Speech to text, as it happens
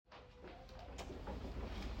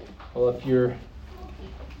Well, if you're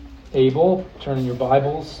able, turn in your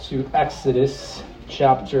Bibles to Exodus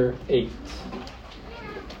chapter 8.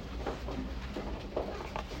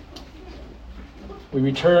 We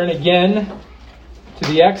return again to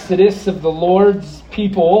the exodus of the Lord's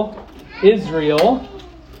people, Israel,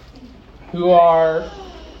 who are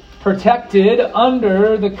protected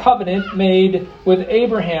under the covenant made with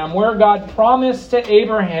Abraham, where God promised to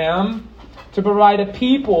Abraham to provide a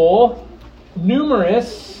people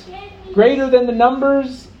numerous, greater than the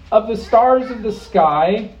numbers of the stars of the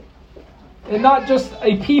sky, and not just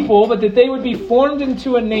a people, but that they would be formed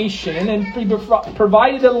into a nation and be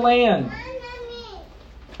provided a land.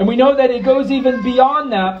 And we know that it goes even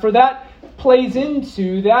beyond that, for that plays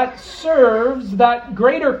into, that serves that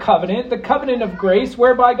greater covenant, the covenant of grace,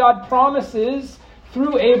 whereby God promises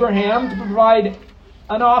through Abraham to provide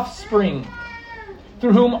an offspring,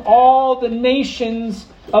 through whom all the nations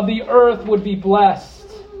of the earth would be blessed.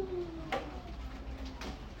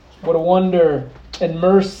 What a wonder and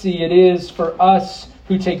mercy it is for us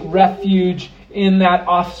who take refuge in that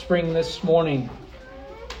offspring this morning.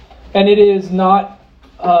 And it is not,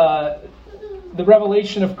 the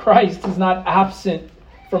revelation of Christ is not absent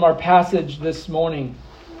from our passage this morning.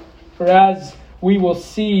 For as we will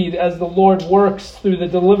see, as the Lord works through the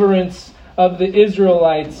deliverance of the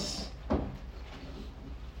Israelites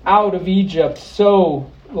out of Egypt,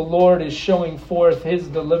 so the Lord is showing forth His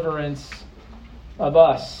deliverance of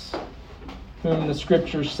us, whom the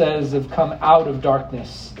Scripture says have come out of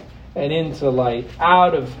darkness and into light,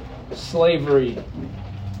 out of slavery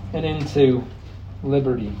and into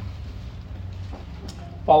liberty.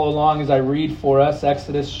 Follow along as I read for us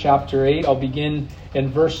Exodus chapter 8. I'll begin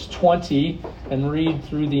in verse 20 and read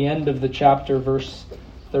through the end of the chapter, verse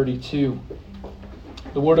 32.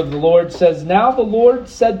 The word of the Lord says, "Now the Lord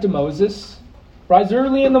said to Moses, 'Rise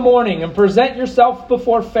early in the morning and present yourself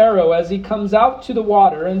before Pharaoh as he comes out to the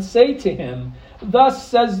water, and say to him, Thus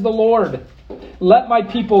says the Lord, Let my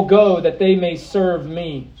people go, that they may serve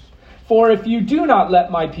me. For if you do not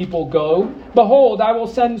let my people go, behold, I will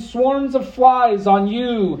send swarms of flies on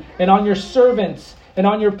you and on your servants and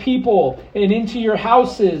on your people and into your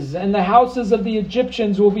houses, and the houses of the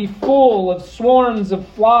Egyptians will be full of swarms of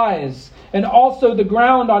flies, and also the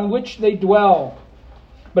ground on which they dwell.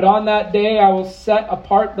 But on that day I will set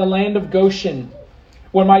apart the land of Goshen,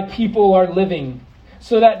 where my people are living,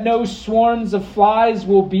 so that no swarms of flies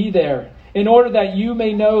will be there, in order that you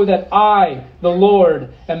may know that I, the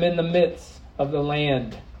Lord, am in the midst of the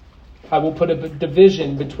land. I will put a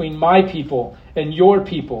division between my people and your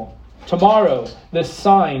people. Tomorrow this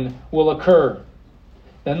sign will occur.'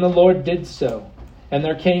 Then the Lord did so. And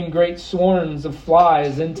there came great swarms of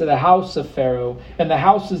flies into the house of Pharaoh and the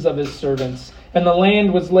houses of his servants. And the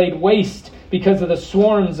land was laid waste because of the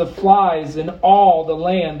swarms of flies in all the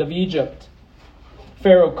land of Egypt.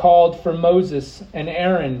 Pharaoh called for Moses and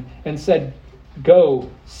Aaron and said, 'Go,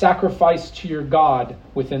 sacrifice to your God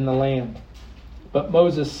within the land.' But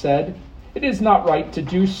Moses said, 'It is not right to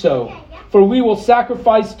do so, for we will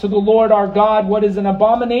sacrifice to the Lord our God what is an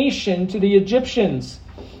abomination to the Egyptians.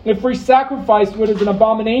 If we sacrifice what is an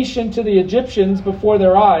abomination to the Egyptians before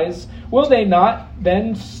their eyes, will they not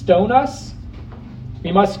then stone us?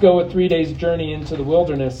 We must go a 3 days' journey into the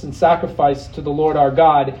wilderness and sacrifice to the Lord our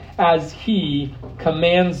God as He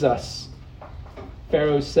commands us.'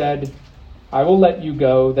 Pharaoh said, 'I will let you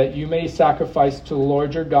go, that you may sacrifice to the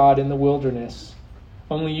Lord your God in the wilderness.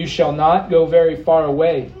 Only you shall not go very far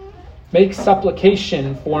away. Make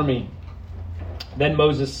supplication for me.' Then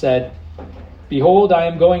Moses said, 'Behold, I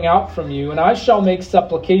am going out from you, and I shall make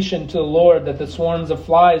supplication to the Lord that the swarms of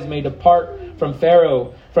flies may depart from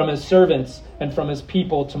Pharaoh, from his servants, and from his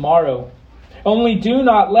people tomorrow. Only do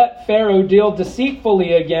not let Pharaoh deal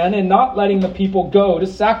deceitfully again in not letting the people go to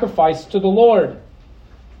sacrifice to the Lord.'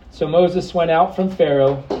 So Moses went out from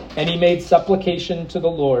Pharaoh, and he made supplication to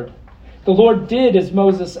the Lord. The Lord did as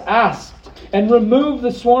Moses asked, and removed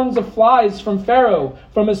the swarms of flies from Pharaoh,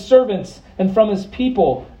 from his servants, and from his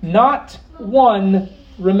people. Not one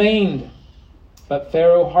remained. But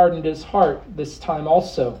Pharaoh hardened his heart this time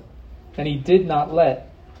also, and he did not let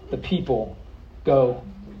the people go.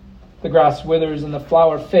 The grass withers and the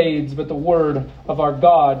flower fades, but the word of our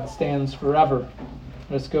God stands forever."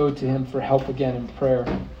 Let's go to Him for help again in prayer.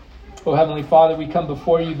 Oh, Heavenly Father, we come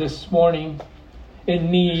before you this morning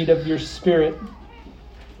in need of your Spirit,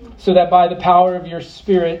 so that by the power of your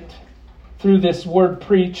Spirit, through this word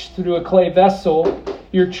preached through a clay vessel,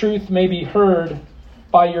 your truth may be heard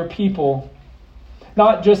by your people.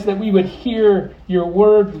 Not just that we would hear your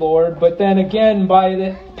word, Lord, but then again, by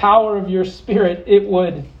the power of your Spirit, it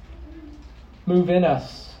would move in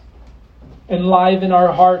us. enliven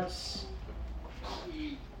our hearts,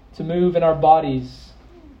 to move in our bodies.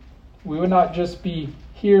 We would not just be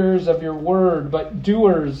hearers of your word, but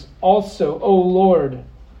doers also. O Lord,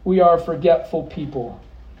 we are a forgetful people.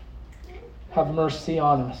 Have mercy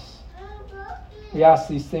on us. We ask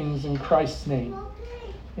these things in Christ's name.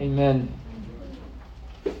 Amen.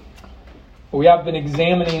 We have been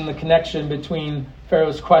examining the connection between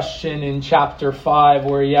Pharaoh's question in chapter 5,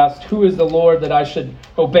 where he asked, "Who is the Lord that I should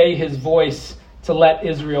obey his voice to let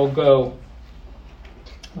Israel go?"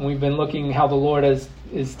 And we've been looking how the Lord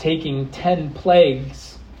is taking 10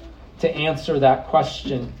 plagues to answer that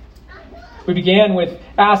question. We began with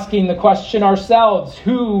asking the question ourselves,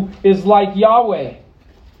 who is like Yahweh?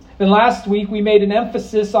 Then last week we made an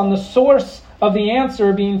emphasis on the source of the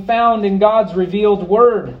answer being found in God's revealed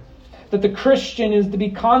word, that the Christian is to be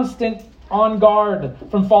constant on guard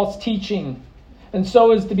from false teaching, and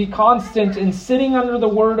so is to be constant in sitting under the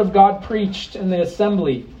word of God preached in the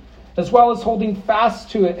assembly, as well as holding fast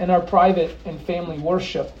to it in our private and family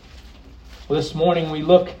worship. Well, this morning we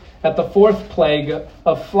look at the fourth plague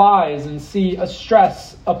of flies and see a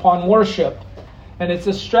stress upon worship. And it's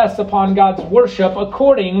a stress upon God's worship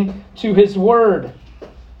according to his word.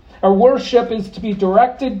 Our worship is to be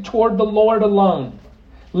directed toward the Lord alone,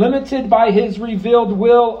 limited by his revealed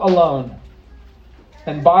will alone.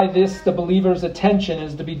 And by this, the believer's attention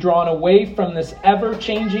is to be drawn away from this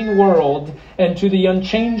ever-changing world and to the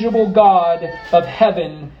unchangeable God of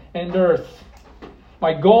heaven and earth.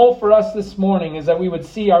 My goal for us this morning is that we would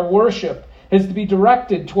see our worship is to be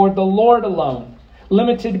directed toward the Lord alone,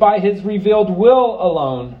 limited by his revealed will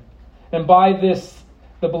alone. And by this,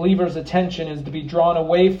 the believer's attention is to be drawn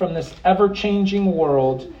away from this ever-changing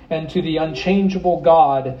world and to the unchangeable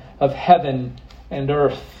God of heaven and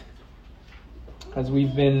earth. As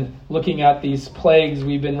we've been looking at these plagues,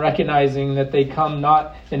 we've been recognizing that they come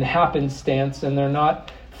not in happenstance, and they're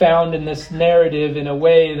not found in this narrative in a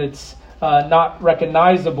way that's not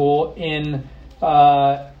recognizable in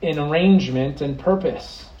arrangement and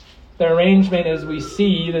purpose. The arrangement, as we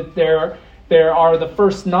see, that there are the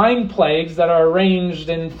first 9 plagues that are arranged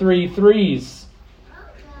in 3 threes.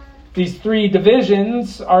 These 3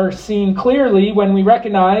 divisions are seen clearly when we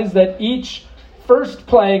recognize that each first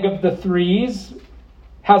plague of the 3s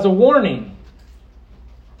has a warning.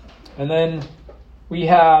 And then we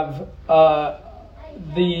have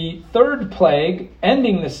the third plague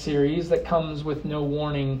ending the series that comes with no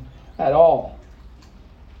warning at all.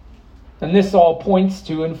 And this all points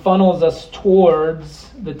to and funnels us towards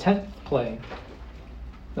the 10th plague,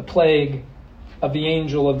 the plague of the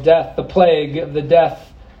angel of death, the plague of the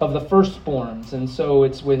death of the firstborns. And so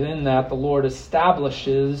it's within that the Lord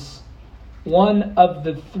establishes one of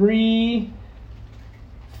the 3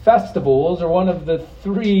 festivals, or one of the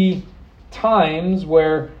 3 times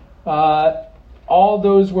where all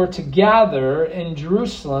those were to gather in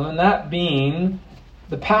Jerusalem, and that being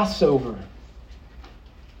the Passover.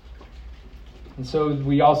 And so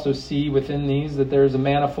we also see within these that there is a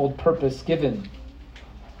manifold purpose given.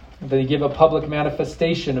 They give a public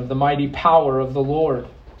manifestation of the mighty power of the Lord.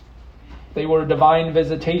 They were a divine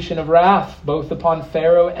visitation of wrath, both upon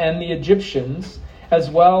Pharaoh and the Egyptians, as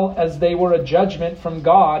well as they were a judgment from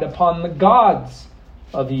God upon the gods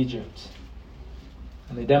of Egypt.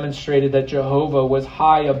 And they demonstrated that Jehovah was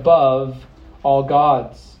high above all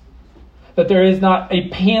gods. That there is not a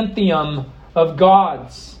pantheon of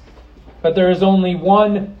gods, but there is only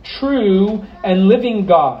one true and living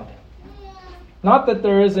God. Not that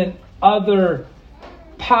there isn't other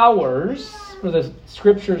powers, for the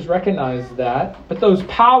scriptures recognize that, but those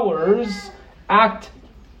powers act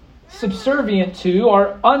subservient to,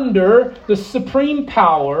 are under the supreme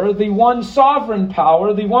power, the one sovereign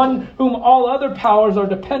power, the one whom all other powers are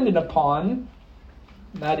dependent upon.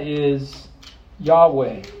 That is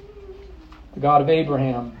Yahweh, the God of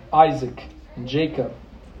Abraham, Isaac, and Jacob.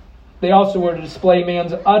 They also were to display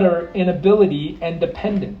man's utter inability and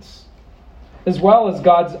dependence, as well as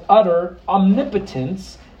God's utter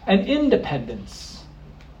omnipotence and independence,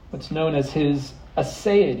 what's known as his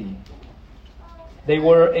aseity. They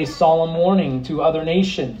were a solemn warning to other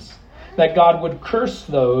nations that God would curse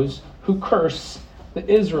those who curse the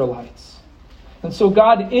Israelites. And so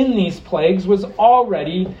God in these plagues was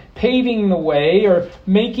already paving the way, or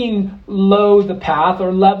making low the path,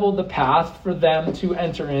 or level the path for them to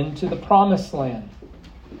enter into the promised land.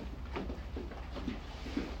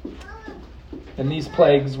 And these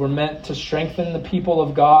plagues were meant to strengthen the people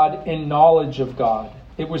of God in knowledge of God.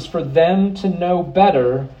 It was for them to know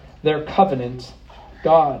better their covenant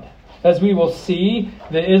God. As we will see,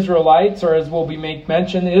 the Israelites, or as will be make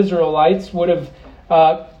mention, the Israelites would have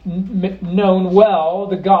known well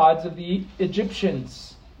the gods of the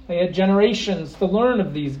Egyptians. They had generations to learn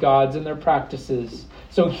of these gods and their practices.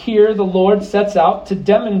 So here the Lord sets out to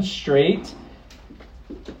demonstrate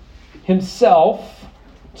himself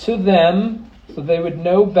to them so they would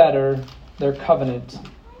know better their covenant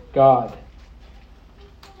God.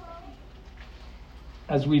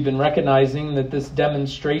 As we've been recognizing that this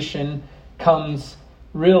demonstration comes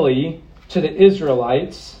really to the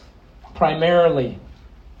Israelites primarily.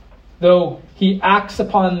 Though he acts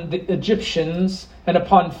upon the Egyptians and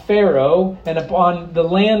upon Pharaoh and upon the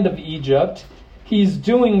land of Egypt, he's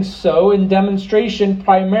doing so in demonstration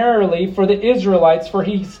primarily for the Israelites, for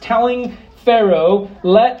he's telling Pharaoh,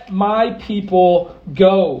 let my people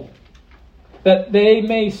go, that they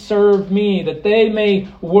may serve me, that they may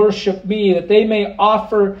worship me, that they may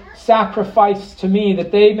offer sacrifice to me,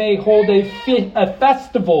 that they may hold a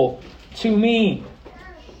festival to me.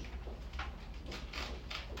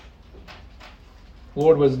 The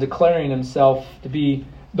Lord was declaring himself to be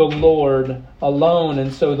the Lord alone,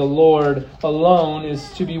 and so the Lord alone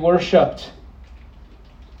is to be worshipped.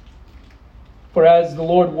 For as the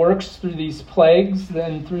Lord works through these plagues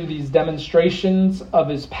and through these demonstrations of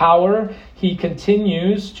his power, he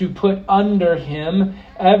continues to put under him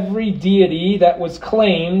every deity that was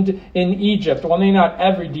claimed in Egypt. Well, maybe not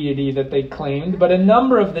every deity that they claimed, but a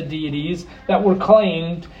number of the deities that were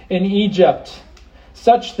claimed in Egypt,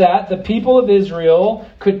 such that the people of Israel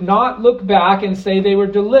could not look back and say they were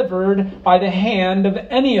delivered by the hand of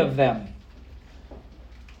any of them.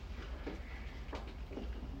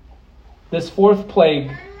 This fourth plague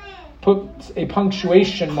puts a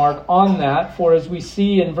punctuation mark on that, for as we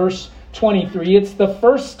see in verse 23, it's the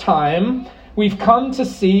first time we've come to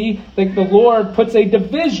see that the Lord puts a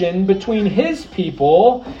division between his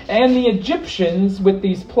people and the Egyptians with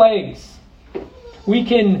these plagues. We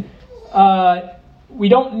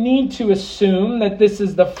don't need to assume that this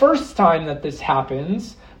is the first time that this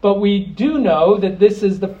happens, but we do know that this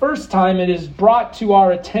is the first time it is brought to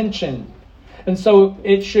our attention. And so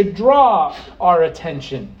it should draw our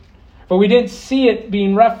attention. But we didn't see it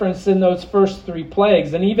being referenced in those first three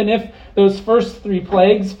plagues. And even if those first three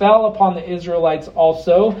plagues fell upon the Israelites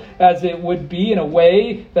also, as it would be in a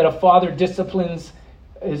way that a father disciplines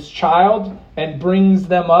his child and brings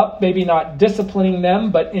them up, maybe not disciplining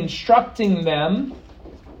them, but instructing them,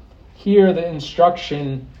 here the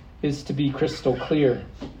instruction is to be crystal clear.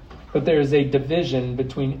 But there is a division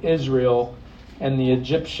between Israel and the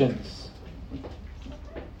Egyptians.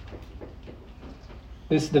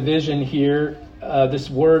 This division here, this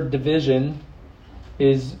word division,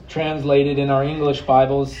 is translated in our English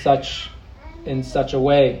Bibles in such a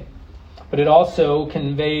way. But it also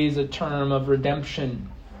conveys a term of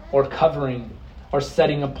redemption or covering or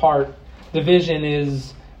setting apart. Division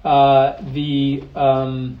is the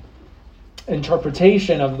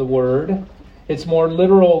interpretation of the word. Its more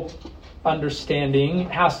literal understanding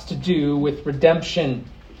has to do with redemption.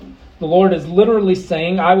 The Lord is literally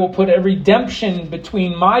saying, I will put a redemption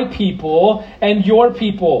between my people and your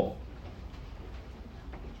people.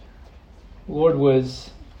 The Lord was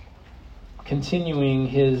continuing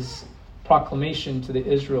his proclamation to the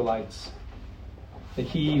Israelites that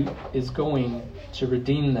he is going to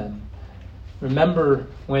redeem them. Remember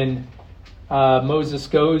when Moses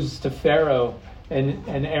goes to Pharaoh and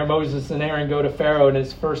Moses and Aaron go to Pharaoh in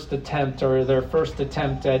his first attempt, or their first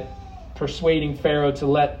attempt at persuading Pharaoh to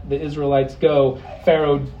let the Israelites go.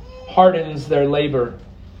 Pharaoh hardens their labor.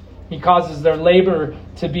 He causes their labor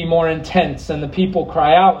to be more intense, and the people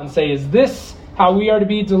cry out and say, is this how we are to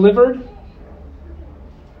be delivered?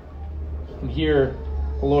 And here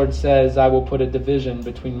the Lord says, I will put a division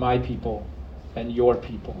between my people and your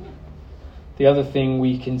people. The other thing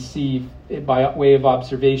we can see by way of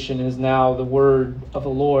observation is now the word of the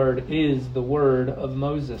Lord is the word of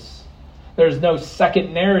Moses. There's no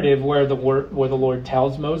second narrative where the Lord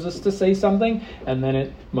tells Moses to say something and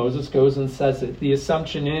then Moses goes and says it. The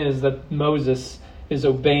assumption is that Moses is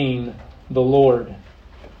obeying the Lord.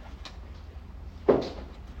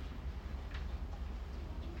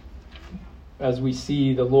 As we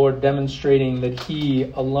see the Lord demonstrating that he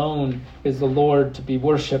alone is the Lord to be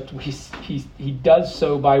worshipped, he does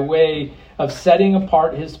so by way of setting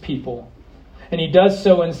apart his people. And he does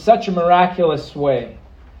so in such a miraculous way.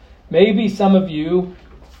 Maybe some of you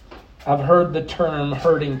have heard the term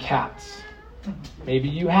herding cats. Maybe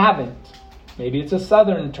you haven't. Maybe it's a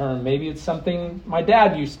southern term. Maybe it's something my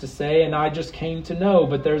dad used to say and I just came to know.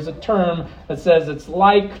 But there's a term that says it's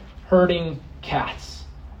like herding cats.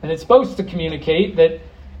 And it's supposed to communicate that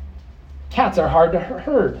cats are hard to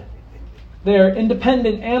herd. They're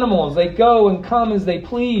independent animals. They go and come as they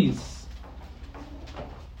please.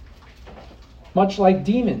 much like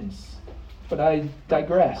demons. But I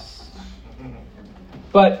digress.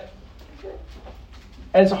 But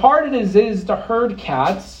as hard as it is to herd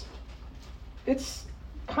cats, it's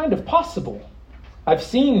kind of possible. I've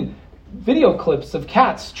seen video clips of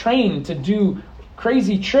cats trained to do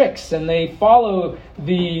crazy tricks, and they follow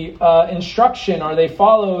the instruction, or they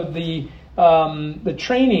follow the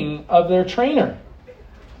training of their trainer.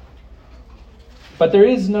 But there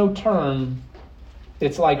is no term,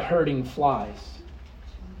 it's like herding flies.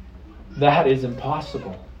 That is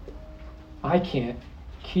impossible. I can't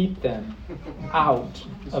keep them out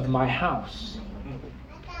of my house.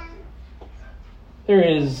 There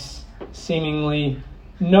is seemingly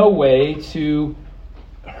no way to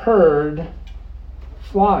herd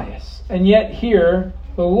flies. And yet here,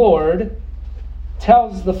 the Lord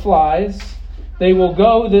tells the flies, they will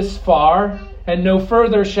go this far, and no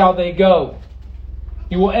further shall they go.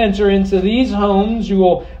 You will enter into these homes, you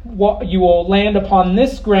will land upon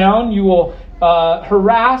this ground, you will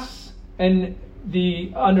harass, and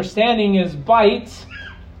the understanding is bite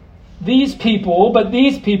these people, but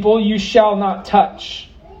these people you shall not touch.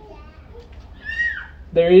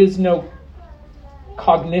 There is no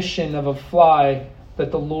cognition of a fly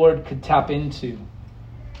that the Lord could tap into.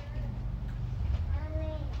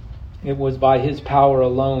 It was by His power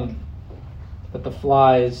alone that the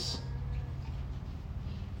flies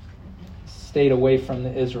stayed away from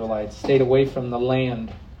the Israelites, stayed away from the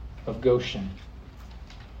land of Goshen.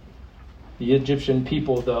 The Egyptian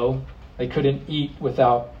people, though, they couldn't eat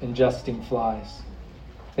without ingesting flies.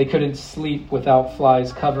 They couldn't sleep without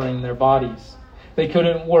flies covering their bodies. They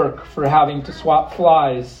couldn't work for having to swat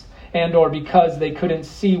flies, and or because they couldn't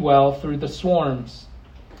see well through the swarms.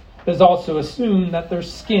 It is also assumed that their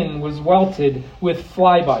skin was welted with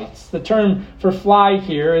fly bites. The term for fly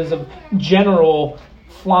here is a general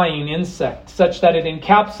flying insect, such that it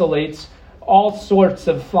encapsulates all sorts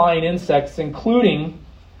of flying insects, including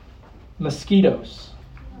mosquitoes.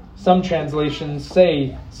 Some translations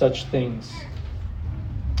say such things.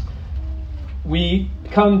 We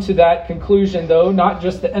come to that conclusion, though, not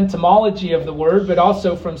just the etymology of the word, but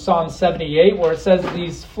also from Psalm 78, where it says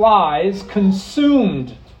these flies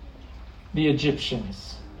consumed the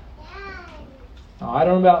Egyptians. Now, I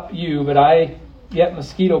don't know about you, but I get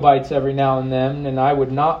mosquito bites every now and then, and I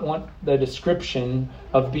would not want the description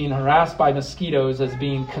of being harassed by mosquitoes as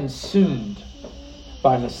being consumed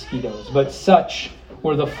by mosquitoes. But such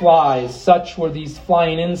were the flies, such were these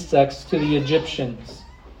flying insects to the Egyptians.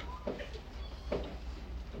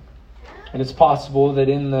 And it's possible that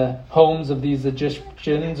in the homes of these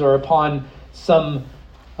Egyptians, or upon some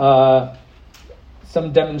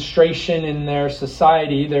demonstration in their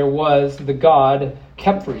society, there was the god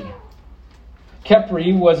Khepri.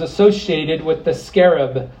 Khepri was associated with the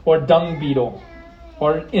scarab, or dung beetle,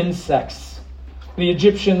 or insects. The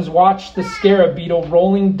Egyptians watched the scarab beetle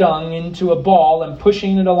rolling dung into a ball and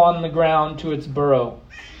pushing it along the ground to its burrow.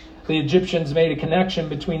 The Egyptians made a connection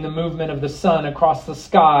between the movement of the sun across the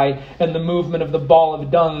sky and the movement of the ball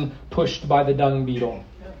of dung pushed by the dung beetle.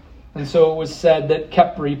 And so it was said that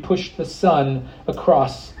Khepri pushed the sun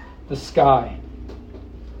across the sky.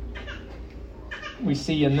 We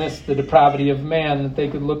see in this the depravity of man, that they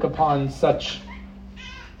could look upon such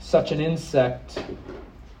an insect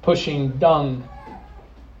pushing dung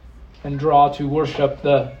and draw to worship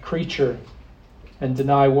the creature and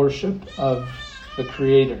deny worship of the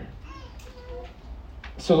Creator.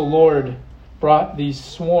 So the Lord brought these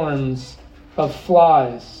swarms of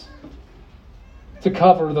flies to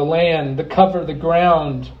cover the land, to cover the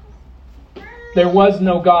ground. There was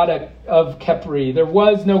no God of Khepri. There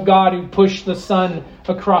was no God who pushed the sun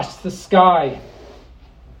across the sky.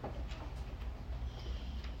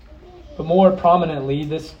 But more prominently,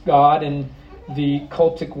 this God and the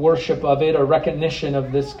cultic worship of it, or recognition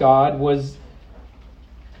of this God, was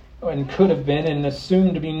and could have been and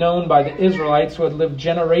assumed to be known by the Israelites, who had lived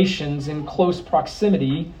generations in close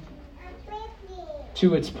proximity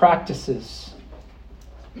to its practices.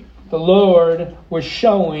 The Lord was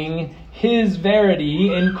showing His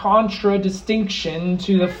verity in contradistinction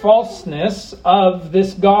to the falseness of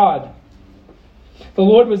this God. The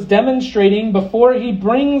Lord was demonstrating, before He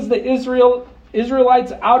brings the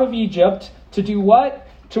Israelites out of Egypt, to do what?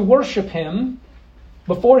 To worship Him.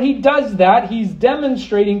 Before He does that, He's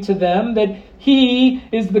demonstrating to them that He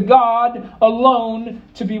is the God alone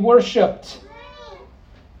to be worshipped.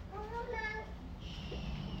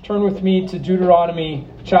 Turn with me to Deuteronomy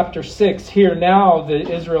chapter 6. Here now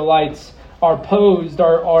the Israelites are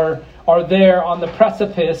there on the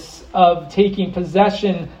precipice of taking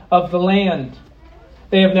possession of the land.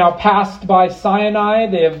 They have now passed by Sinai.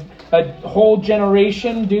 They have A whole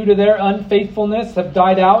generation, due to their unfaithfulness, have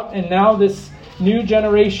died out, and now this new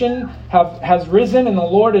generation has risen, and the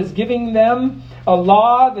Lord is giving them a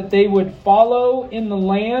law that they would follow in the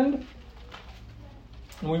land.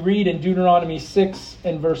 And we read in Deuteronomy 6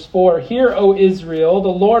 and verse 4, "Hear, O Israel, the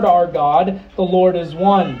Lord our God, the Lord is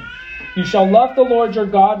one. You shall love the Lord your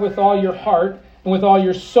God with all your heart, and with all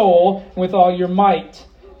your soul, and with all your might.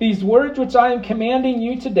 These words which I am commanding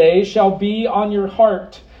you today shall be on your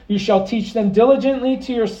heart. You shall teach them diligently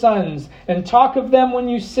to your sons, and talk of them when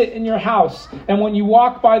you sit in your house, and when you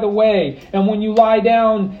walk by the way, and when you lie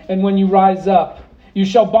down, and when you rise up. You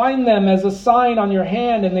shall bind them as a sign on your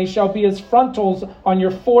hand, and they shall be as frontals on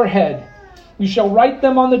your forehead. You shall write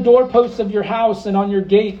them on the doorposts of your house and on your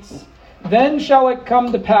gates. Then shall it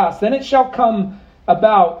come to pass, then it shall come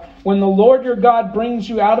about, when the Lord your God brings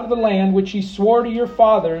you out of the land which he swore to your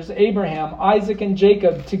fathers, Abraham, Isaac, and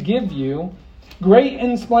Jacob, to give you, great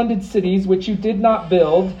and splendid cities which you did not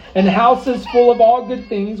build, and houses full of all good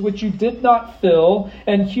things which you did not fill,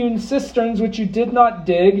 and hewn cisterns which you did not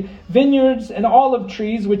dig, vineyards and olive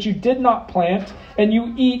trees which you did not plant, and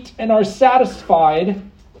you eat and are satisfied."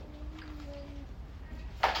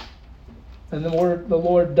 And the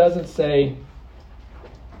Lord doesn't say,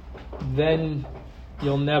 "Then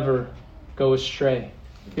you'll never go astray.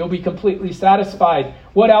 You'll be completely satisfied.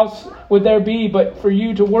 What else would there be but for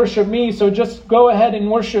you to worship me? So just go ahead and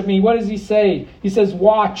worship me." What does he say? He says,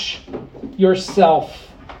 "Watch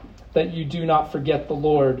yourself that you do not forget the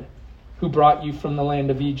Lord who brought you from the land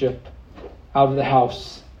of Egypt, out of the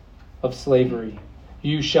house of slavery.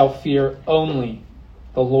 You shall fear only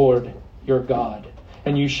the Lord your God,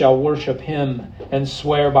 and you shall worship him and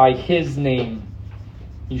swear by his name.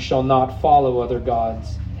 You shall not follow other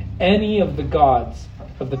gods, any of the gods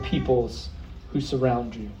of the peoples who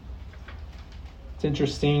surround you." It's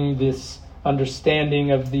interesting, this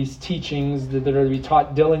understanding of these teachings that are to be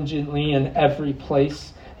taught diligently in every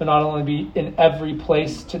place. They're not only be in every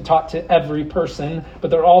place taught to every person,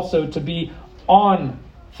 but they're also to be on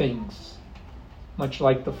things. Much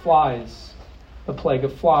like the flies, the plague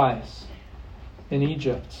of flies in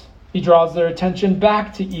Egypt. He draws their attention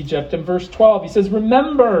back to Egypt in verse 12. He says,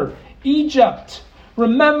 "Remember Egypt.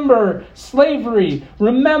 Remember slavery.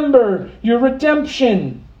 Remember your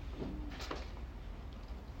redemption."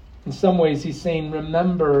 In some ways, he's saying,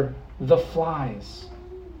 remember the flies.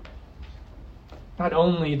 Not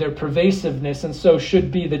only their pervasiveness, and so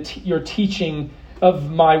should be your teaching of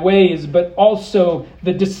my ways, but also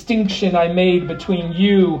the distinction I made between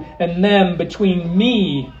you and them, between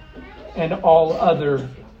me and all other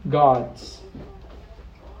gods,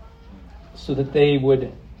 so that they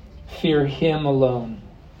would fear him alone,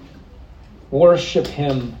 worship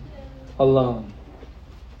him alone,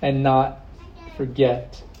 and not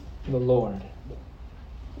forget the Lord.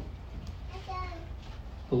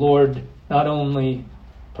 The Lord not only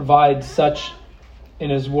provides such in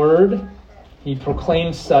his word, he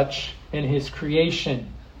proclaims such in his creation.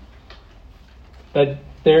 But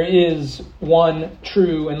there is one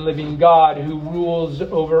true and living God who rules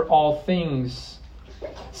over all things.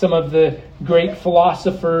 Some of the great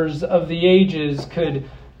philosophers of the ages could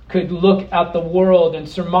look at the world and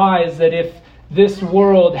surmise that if this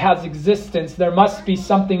world has existence, there must be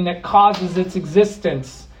something that causes its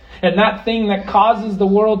existence. And that thing that causes the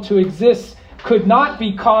world to exist could not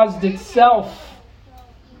be caused itself.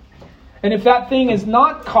 And if that thing is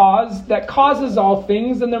not caused, that causes all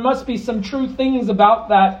things, then there must be some true things about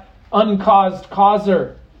that uncaused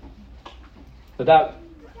causer. But that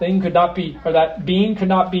thing could not be, or that being could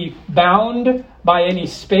not be bound by any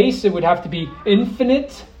space. It would have to be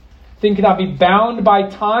infinite. The thing could not be bound by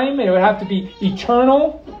time. It would have to be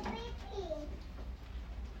eternal.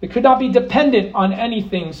 It could not be dependent on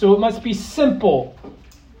anything. So it must be simple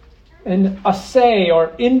and a say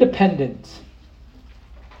or independent.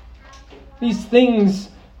 These things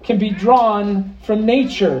can be drawn from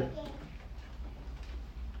nature.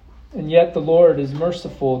 And yet the Lord is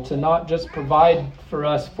merciful to not just provide for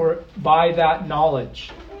us by that knowledge.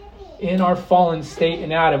 In our fallen state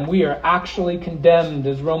in Adam, we are actually condemned,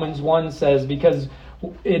 as Romans 1 says, because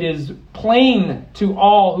it is plain to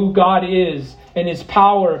all who God is and his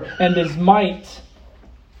power and his might.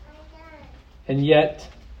 And yet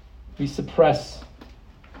we suppress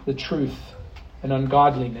the truth and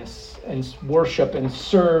ungodliness and worship and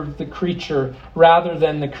serve the creature rather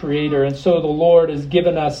than the Creator. And so the Lord has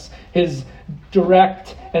given us his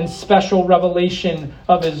direct and special revelation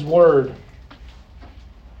of his word.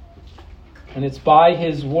 And it's by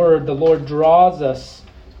his word the Lord draws us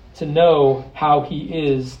to know how he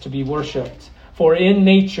is to be worshipped. For in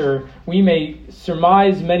nature we may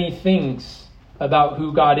surmise many things about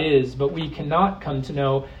who God is, but we cannot come to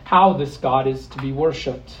know how this God is to be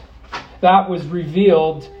worshipped. That was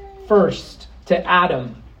revealed first to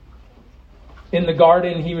Adam. In the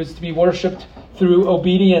garden, he was to be worshipped through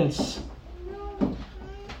obedience,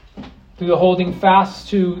 through the holding fast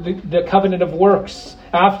to the covenant of works.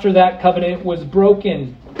 After that covenant was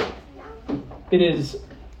broken, it is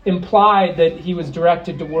implied that he was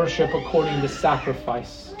directed to worship according to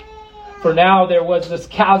sacrifice. For now there was this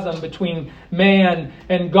chasm between man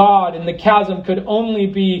and God, and the chasm could only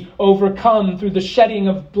be overcome through the shedding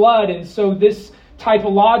of blood. And so this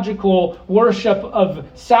typological worship of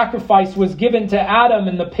sacrifice was given to Adam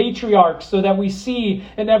and the patriarchs, so that we see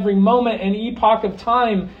in every moment and epoch of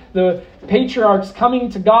time the patriarchs coming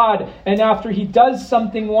to God, and after he does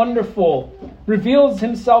something wonderful, reveals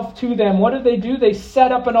himself to them, what do? They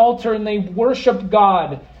set up an altar and they worship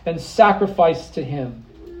God and sacrifice to him.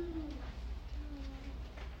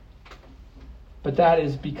 But that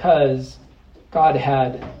is because God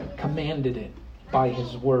had commanded it by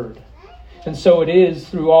his word. And so it is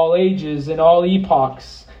through all ages and all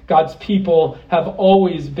epochs. God's people have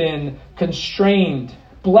always been constrained,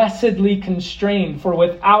 blessedly constrained, for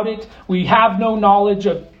without it we have no knowledge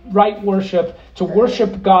of right worship, to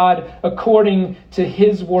worship God according to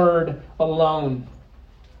his word alone.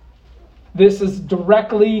 This is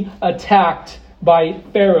directly attacked by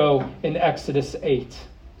Pharaoh in Exodus 8.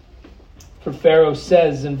 For Pharaoh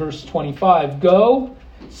says in verse 25, "Go,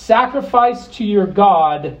 sacrifice to your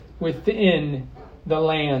God within the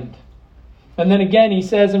land." And then again he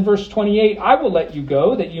says in verse 28, "I will let you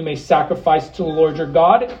go, that you may sacrifice to the Lord your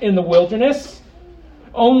God in the wilderness.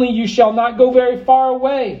 Only you shall not go very far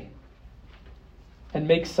away, and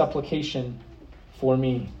make supplication for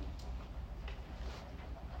me."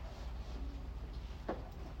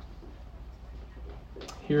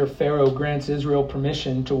 Here Pharaoh grants Israel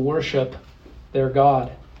permission to worship their God.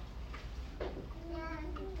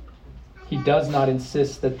 He does not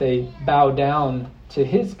insist that they bow down to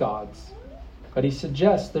his gods, but he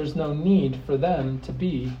suggests there's no need for them to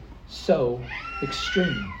be so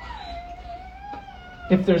extreme.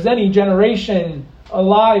 If there's any generation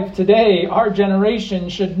alive today, our generation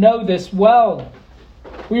should know this well.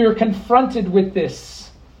 We were confronted with this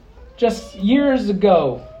just years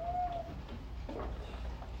ago,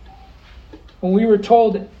 when we were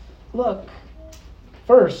told, look,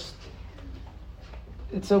 first,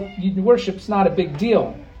 worship's not a big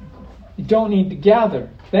deal. You don't need to gather.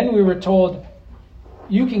 Then we were told,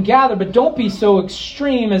 you can gather, but don't be so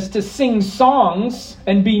extreme as to sing songs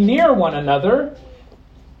and be near one another.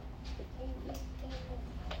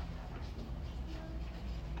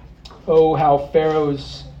 Oh, how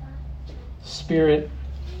Pharaoh's spirit,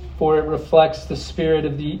 for it reflects the spirit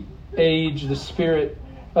of the age, the spirit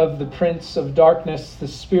of the prince of darkness, the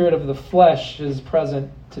spirit of the flesh, is present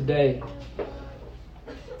today.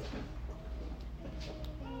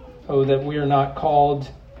 Oh, that we are not called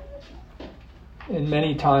in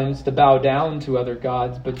many times to bow down to other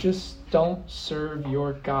gods, but just don't serve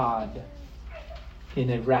your God in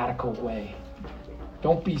a radical way.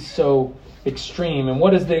 Don't be so extreme. And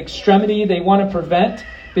what is the extremity they want to prevent?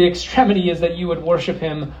 The extremity is that you would worship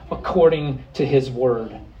him according to his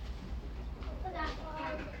word.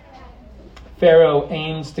 Pharaoh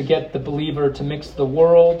aims to get the believer to mix the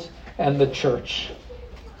world and the church.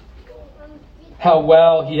 How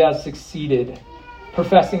well he has succeeded.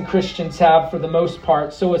 Professing Christians have, for the most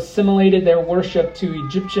part, so assimilated their worship to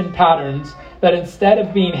Egyptian patterns that instead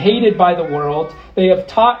of being hated by the world, they have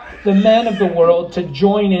taught the men of the world to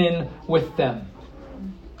join in with them.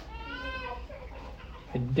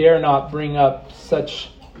 I dare not bring up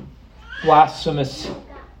such blasphemous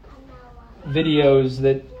videos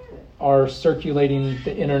that are circulating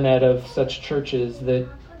the internet of such churches that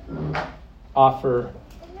offer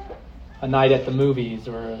a night at the movies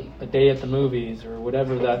or a day at the movies or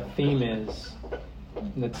whatever that theme is.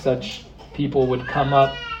 And that such people would come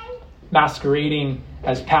up masquerading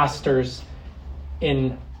as pastors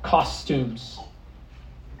in costumes,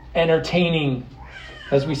 entertaining,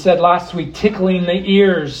 as we said last week, tickling the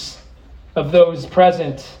ears of those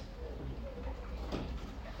present.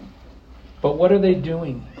 But what are they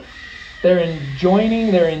doing? They're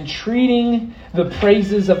entreating the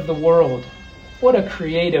praises of the world. What a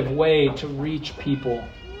creative way to reach people.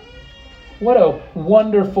 What a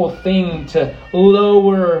wonderful thing to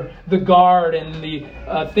lower the guard and the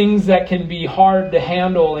things that can be hard to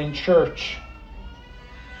handle in church.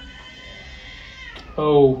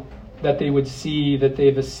 Oh, that they would see that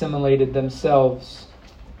they've assimilated themselves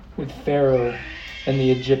with Pharaoh and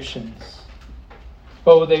the Egyptians.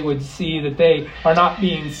 Oh, they would see that they are not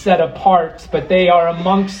being set apart, but they are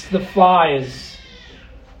amongst the flies.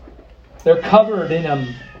 They're covered in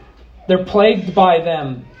them. They're plagued by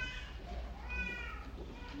them.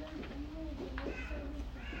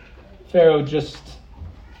 Pharaoh just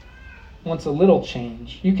wants a little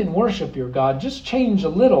change. You can worship your God. Just change a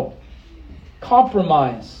little.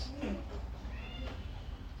 Compromise.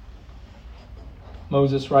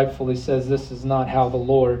 Moses rightfully says this is not how the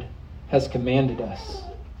Lord has commanded us.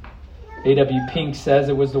 A.W. Pink says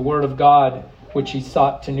it was the word of God which he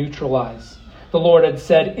sought to neutralize. The Lord had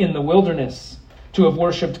said in the wilderness, to have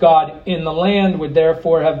worshipped God in the land would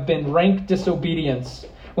therefore have been rank disobedience.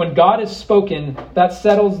 When God has spoken, that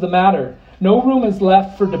settles the matter. No room is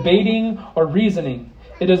left for debating or reasoning.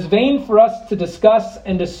 It is vain for us to discuss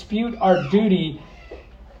and dispute our duty.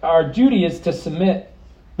 Our duty is to submit.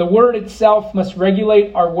 The word itself must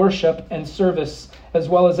regulate our worship and service as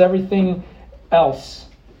well as everything else.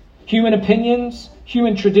 Human opinions,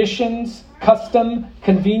 human traditions, custom,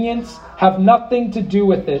 convenience have nothing to do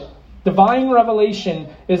with it. Divine revelation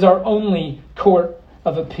is our only court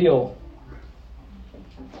of appeal.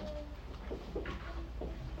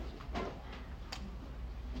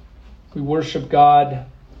 We worship God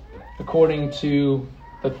according to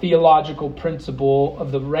the theological principle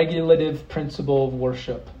of the regulative principle of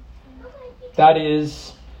worship. That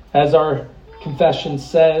is, as our confession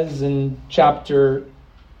says in chapter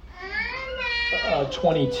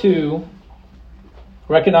 22,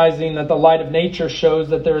 recognizing that the light of nature shows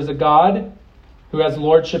that there is a God who has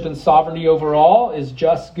lordship and sovereignty over all, is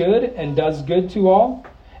just, good, and does good to all,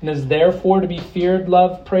 and is therefore to be feared,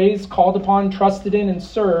 loved, praised, called upon, trusted in, and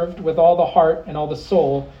served with all the heart and all the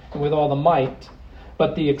soul and with all the might.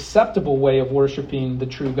 But the acceptable way of worshiping the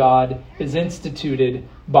true God is instituted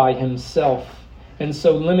by himself, and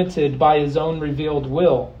so limited by his own revealed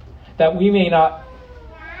will, that he may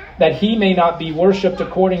not be worshipped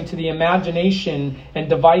according to the imagination and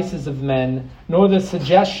devices of men, nor the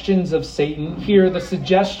suggestions of Satan, here the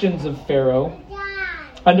suggestions of Pharaoh,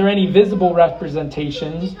 under any visible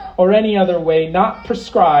representations or any other way not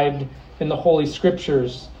prescribed in the Holy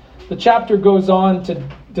Scriptures. The chapter goes on to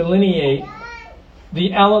delineate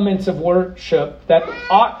the elements of worship that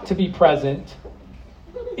ought to be present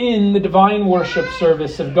in the divine worship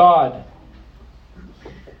service of God,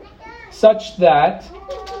 such that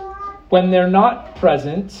when they're not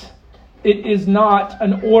present, it is not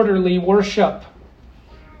an orderly worship.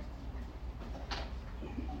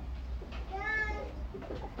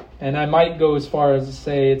 And I might go as far as to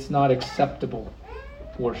say it's not acceptable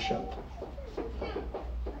worship.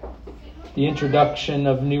 The introduction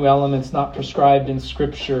of new elements not prescribed in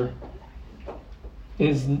Scripture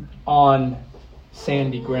is on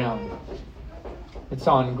sandy ground. It's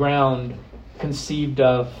on ground conceived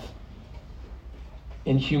of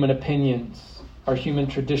in human opinions, or human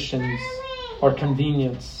traditions, or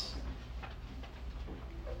convenience,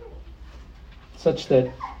 such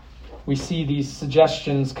that we see these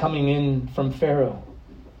suggestions coming in from Pharaoh.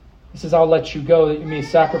 He says, I'll let you go that you may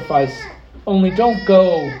sacrifice, only don't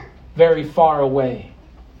go very far away.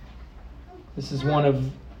 This is one of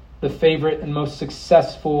the favorite and most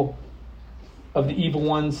successful of the evil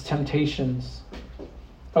one's temptations.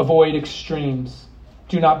 Avoid extremes.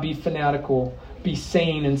 Do not be fanatical. Be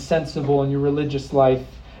sane and sensible in your religious life.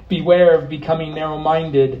 Beware of becoming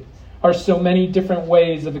narrow-minded. Are so many different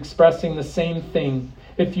ways of expressing the same thing.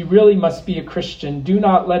 If you really must be a Christian, do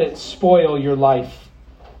not let it spoil your life.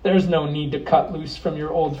 There's no need to cut loose from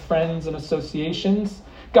your old friends and associations.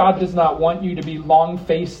 God does not want you to be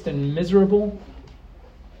long-faced and miserable.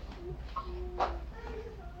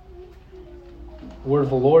 The word of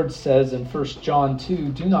the Lord says in 1 John 2,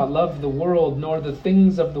 do not love the world nor the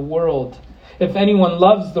things of the world. If anyone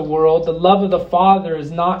loves the world, the love of the Father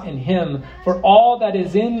is not in him. For all that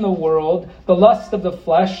is in the world, the lust of the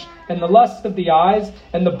flesh and the lust of the eyes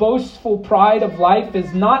and the boastful pride of life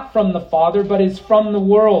is not from the Father, but is from the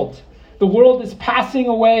world. The world is passing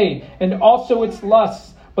away and also its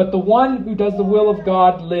lusts, but the one who does the will of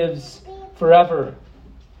God lives forever.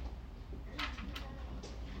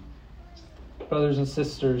 Brothers and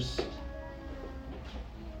sisters,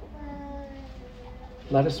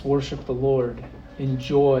 let us worship the Lord in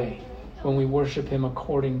joy when we worship him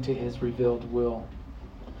according to his revealed will.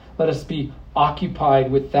 Let us be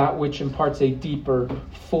occupied with that which imparts a deeper,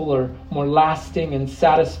 fuller, more lasting and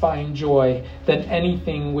satisfying joy than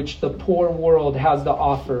anything which the poor world has to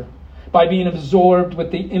offer, by being absorbed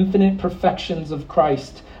with the infinite perfections of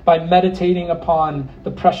Christ, by meditating upon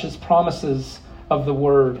the precious promises of the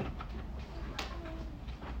Word.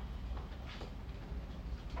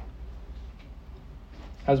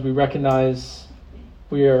 As we recognize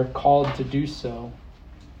we are called to do so,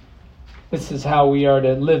 This is how we are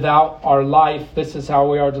to live out our life. This is how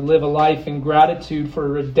we are to live a life in gratitude for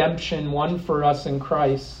redemption won for us in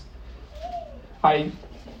Christ. I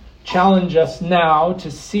challenge us now to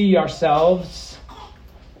see ourselves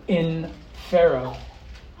in Pharaoh.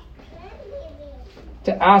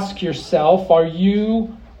 To ask yourself, are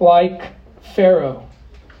you like Pharaoh?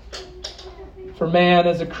 For man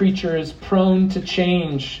as a creature is prone to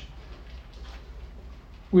change.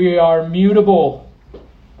 We are mutable.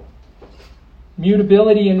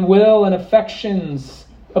 Mutability in will and affections,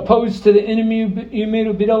 opposed to the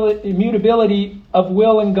immutability of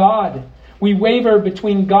will in God. We waver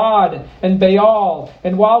between God and Baal,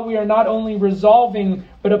 and while we are not only resolving,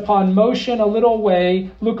 but upon motion a little way,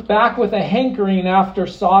 look back with a hankering after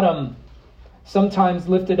Sodom, sometimes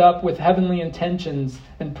lifted up with heavenly intentions,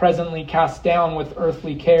 and presently cast down with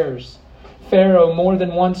earthly cares. Pharaoh more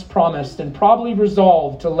than once promised and probably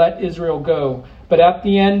resolved to let Israel go, but at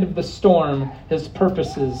the end of the storm, his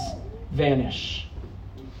purposes vanish.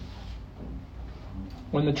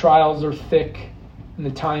 When the trials are thick and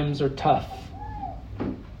the times are tough,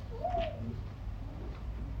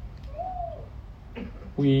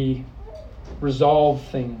 we resolve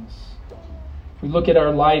things. We look at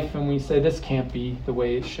our life and we say, this can't be the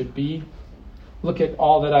way it should be. Look at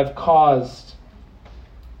all that I've caused.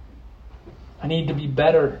 I need to be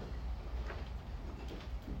better.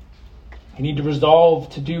 I need to resolve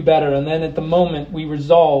to do better. And then at the moment we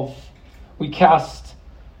resolve, we cast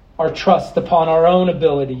our trust upon our own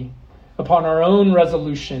ability, upon our own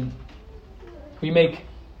resolution. We make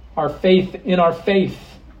our faith in our faith.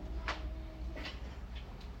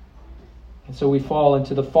 And so we fall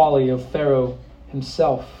into the folly of Pharaoh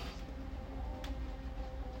himself.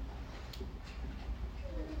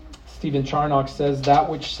 Stephen Charnock says, that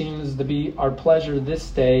which seems to be our pleasure this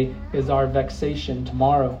day is our vexation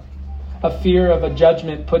tomorrow. A fear of a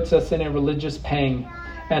judgment puts us in a religious pang,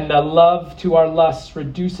 and a love to our lusts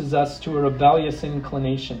reduces us to a rebellious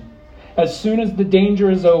inclination. As soon as the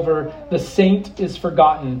danger is over, the saint is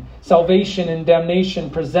forgotten. Salvation and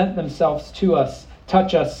damnation present themselves to us,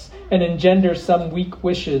 touch us, and engender some weak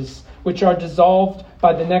wishes, which are dissolved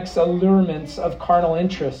by the next allurements of carnal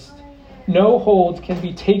interest. No hold can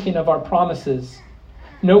be taken of our promises.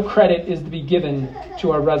 No credit is to be given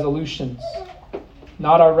to our resolutions.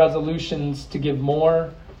 Not our resolutions to give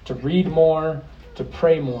more, to read more, to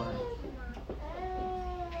pray more.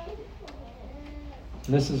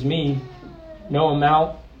 And this is me. No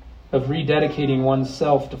amount of rededicating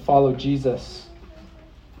oneself to follow Jesus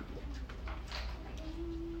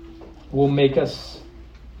will make us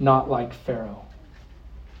not like Pharaoh.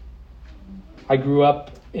 I grew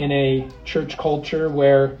up in a church culture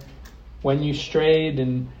where when you strayed,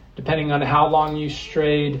 and depending on how long you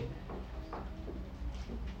strayed,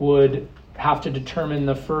 would have to determine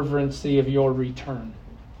the fervency of your return.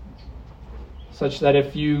 Such that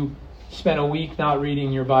if you spent a week not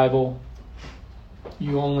reading your Bible,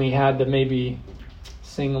 you only had to maybe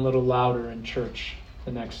sing a little louder in church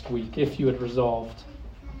the next week if you had resolved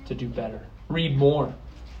to do better. Read more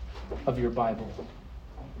of your Bible.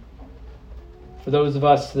 For those of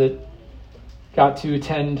us that got to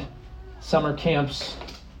attend summer camps,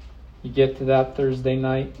 you get to that Thursday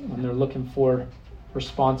night when they're looking for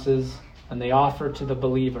responses, and they offer to the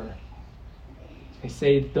believer. They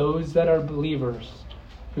say those that are believers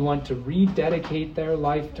who want to rededicate their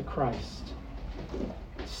life to Christ,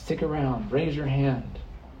 stick around, raise your hand.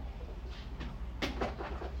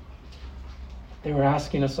 They were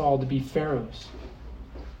asking us all to be pharaohs.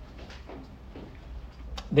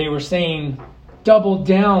 They were saying, double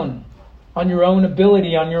down on your own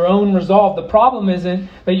ability, on your own resolve. The problem isn't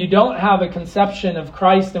that you don't have a conception of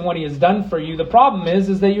Christ and what he has done for you. The problem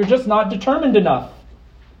is that you're just not determined enough.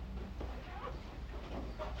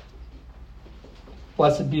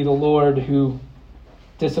 Blessed be the Lord who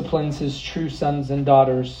disciplines his true sons and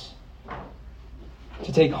daughters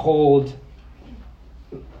to take hold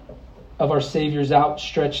of our Savior's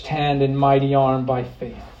outstretched hand and mighty arm by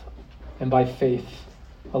faith, and by faith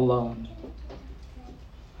alone.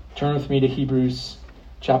 Turn with me to Hebrews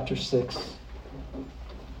chapter 6.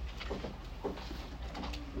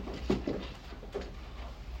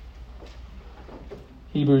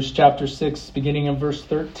 Hebrews chapter 6, beginning in verse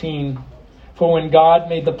 13. For when God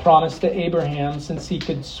made the promise to Abraham, since he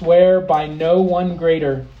could swear by no one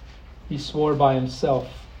greater, he swore by himself,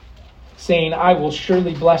 saying, I will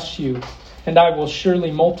surely bless you, and I will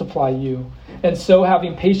surely multiply you. And so,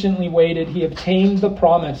 having patiently waited, he obtained the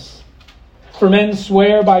promise. For men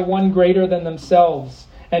swear by one greater than themselves,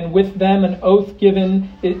 and with them an oath given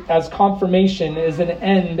as confirmation is an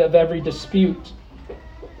end of every dispute.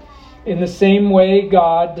 In the same way,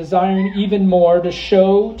 God, desiring even more to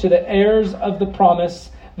show to the heirs of the promise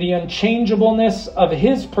the unchangeableness of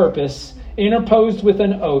his purpose, interposed with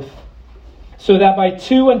an oath, so that by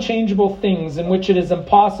two unchangeable things in which it is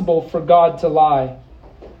impossible for God to lie,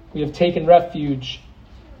 we have taken refuge.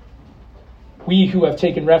 We who have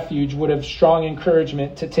taken refuge would have strong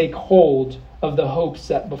encouragement to take hold of the hope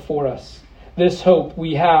set before us. This hope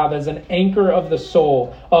we have as an anchor of the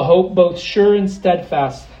soul, a hope both sure and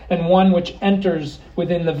steadfast, and one which enters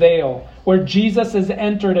within the veil, where Jesus has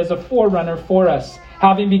entered as a forerunner for us,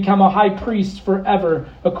 having become a high priest forever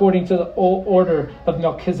according to the old order of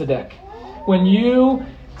Melchizedek. When you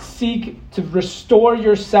seek to restore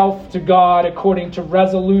yourself to God according to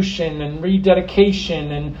resolution and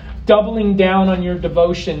rededication and doubling down on your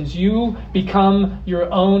devotions, you become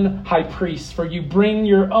your own high priest, for you bring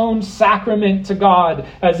your own sacrament to God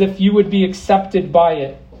as if you would be accepted by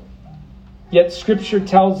it. Yet Scripture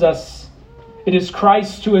tells us it is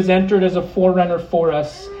Christ who has entered as a forerunner for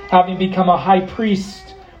us, having become a high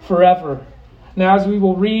priest forever. Now, as we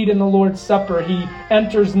will read in the Lord's Supper, he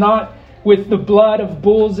enters not with the blood of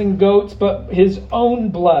bulls and goats, but his own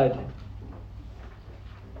blood.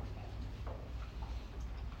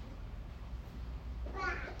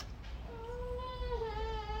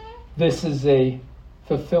 This is a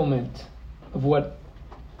fulfillment of what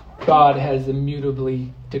God has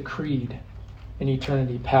immutably decreed in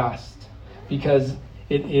eternity past, because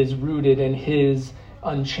it is rooted in his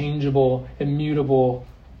unchangeable, immutable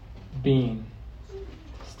being.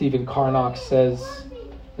 Stephen Carnock says,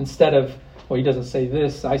 instead of, well, he doesn't say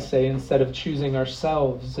this, I say, instead of choosing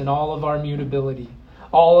ourselves in all of our mutability,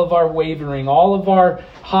 all of our wavering, all of our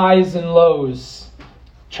highs and lows,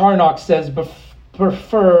 Charnock says,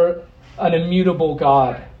 prefer an immutable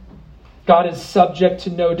God. God is subject to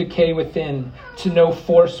no decay within, to no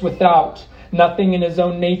force without. Nothing in his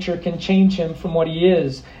own nature can change him from what he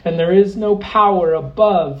is, and there is no power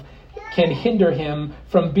above can hinder him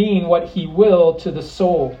from being what he will to the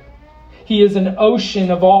soul. He is an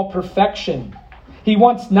ocean of all perfection. He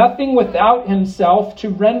wants nothing without himself to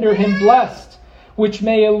render him blessed, which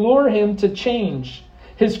may allure him to change.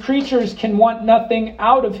 His creatures can want nothing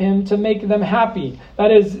out of him to make them happy.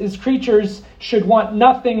 That is, his creatures should want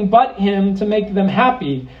nothing but him to make them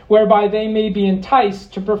happy, whereby they may be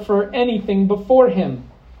enticed to prefer anything before him.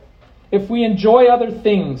 If we enjoy other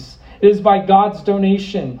things, it is by God's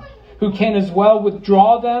donation, who can as well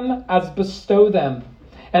withdraw them as bestow them.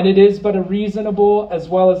 And it is but a reasonable as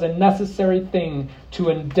well as a necessary thing to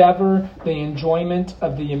endeavor the enjoyment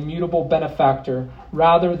of the immutable benefactor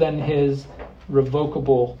rather than his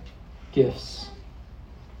revocable gifts.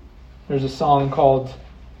 There's a song called,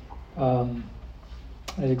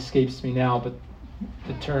 it escapes me now, but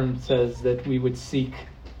the term says that we would seek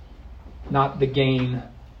not the gain,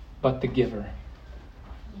 but the giver.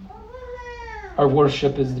 Our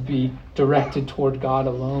worship is to be directed toward God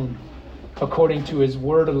alone, according to his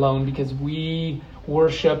word alone, because we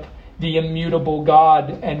worship the immutable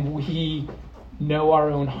God and we know our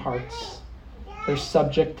own hearts. They're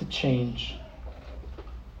subject to change.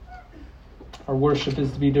 Our worship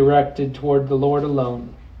is to be directed toward the Lord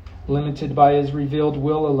alone, limited by his revealed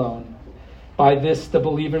will alone. By this, the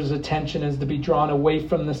believer's attention is to be drawn away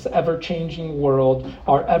from this ever-changing world,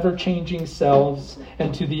 our ever-changing selves,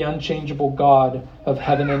 and to the unchangeable God of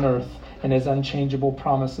heaven and earth, and his unchangeable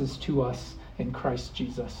promises to us in Christ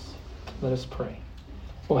Jesus. Let us pray.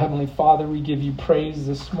 Oh, Heavenly Father, we give you praise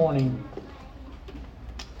this morning.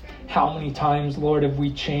 How many times, Lord, have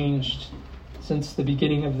we changed since the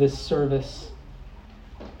beginning of this service,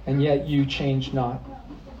 and yet you change not?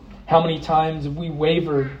 How many times have we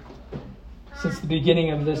wavered since the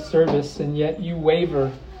beginning of this service, and yet you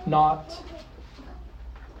waver not?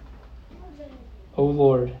 Oh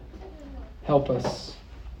Lord, help us,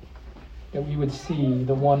 that we would see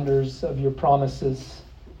the wonders of your promises,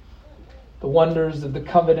 the wonders of the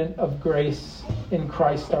covenant of grace in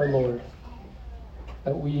Christ our Lord,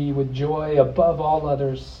 that we with joy above all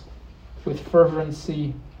others, with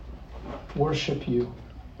fervency, worship you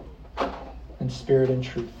in spirit and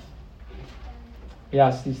truth. We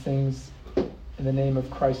ask these things in the name of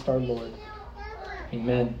Christ our Lord.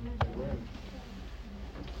 Amen.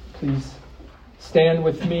 Please stand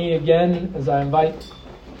with me again as I invite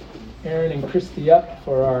Aaron and Christy up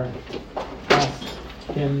for our last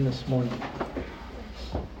hymn this morning.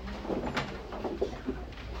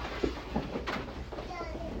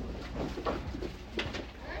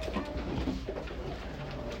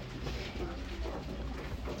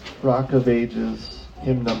 Rock of Ages,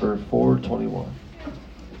 hymn number 421.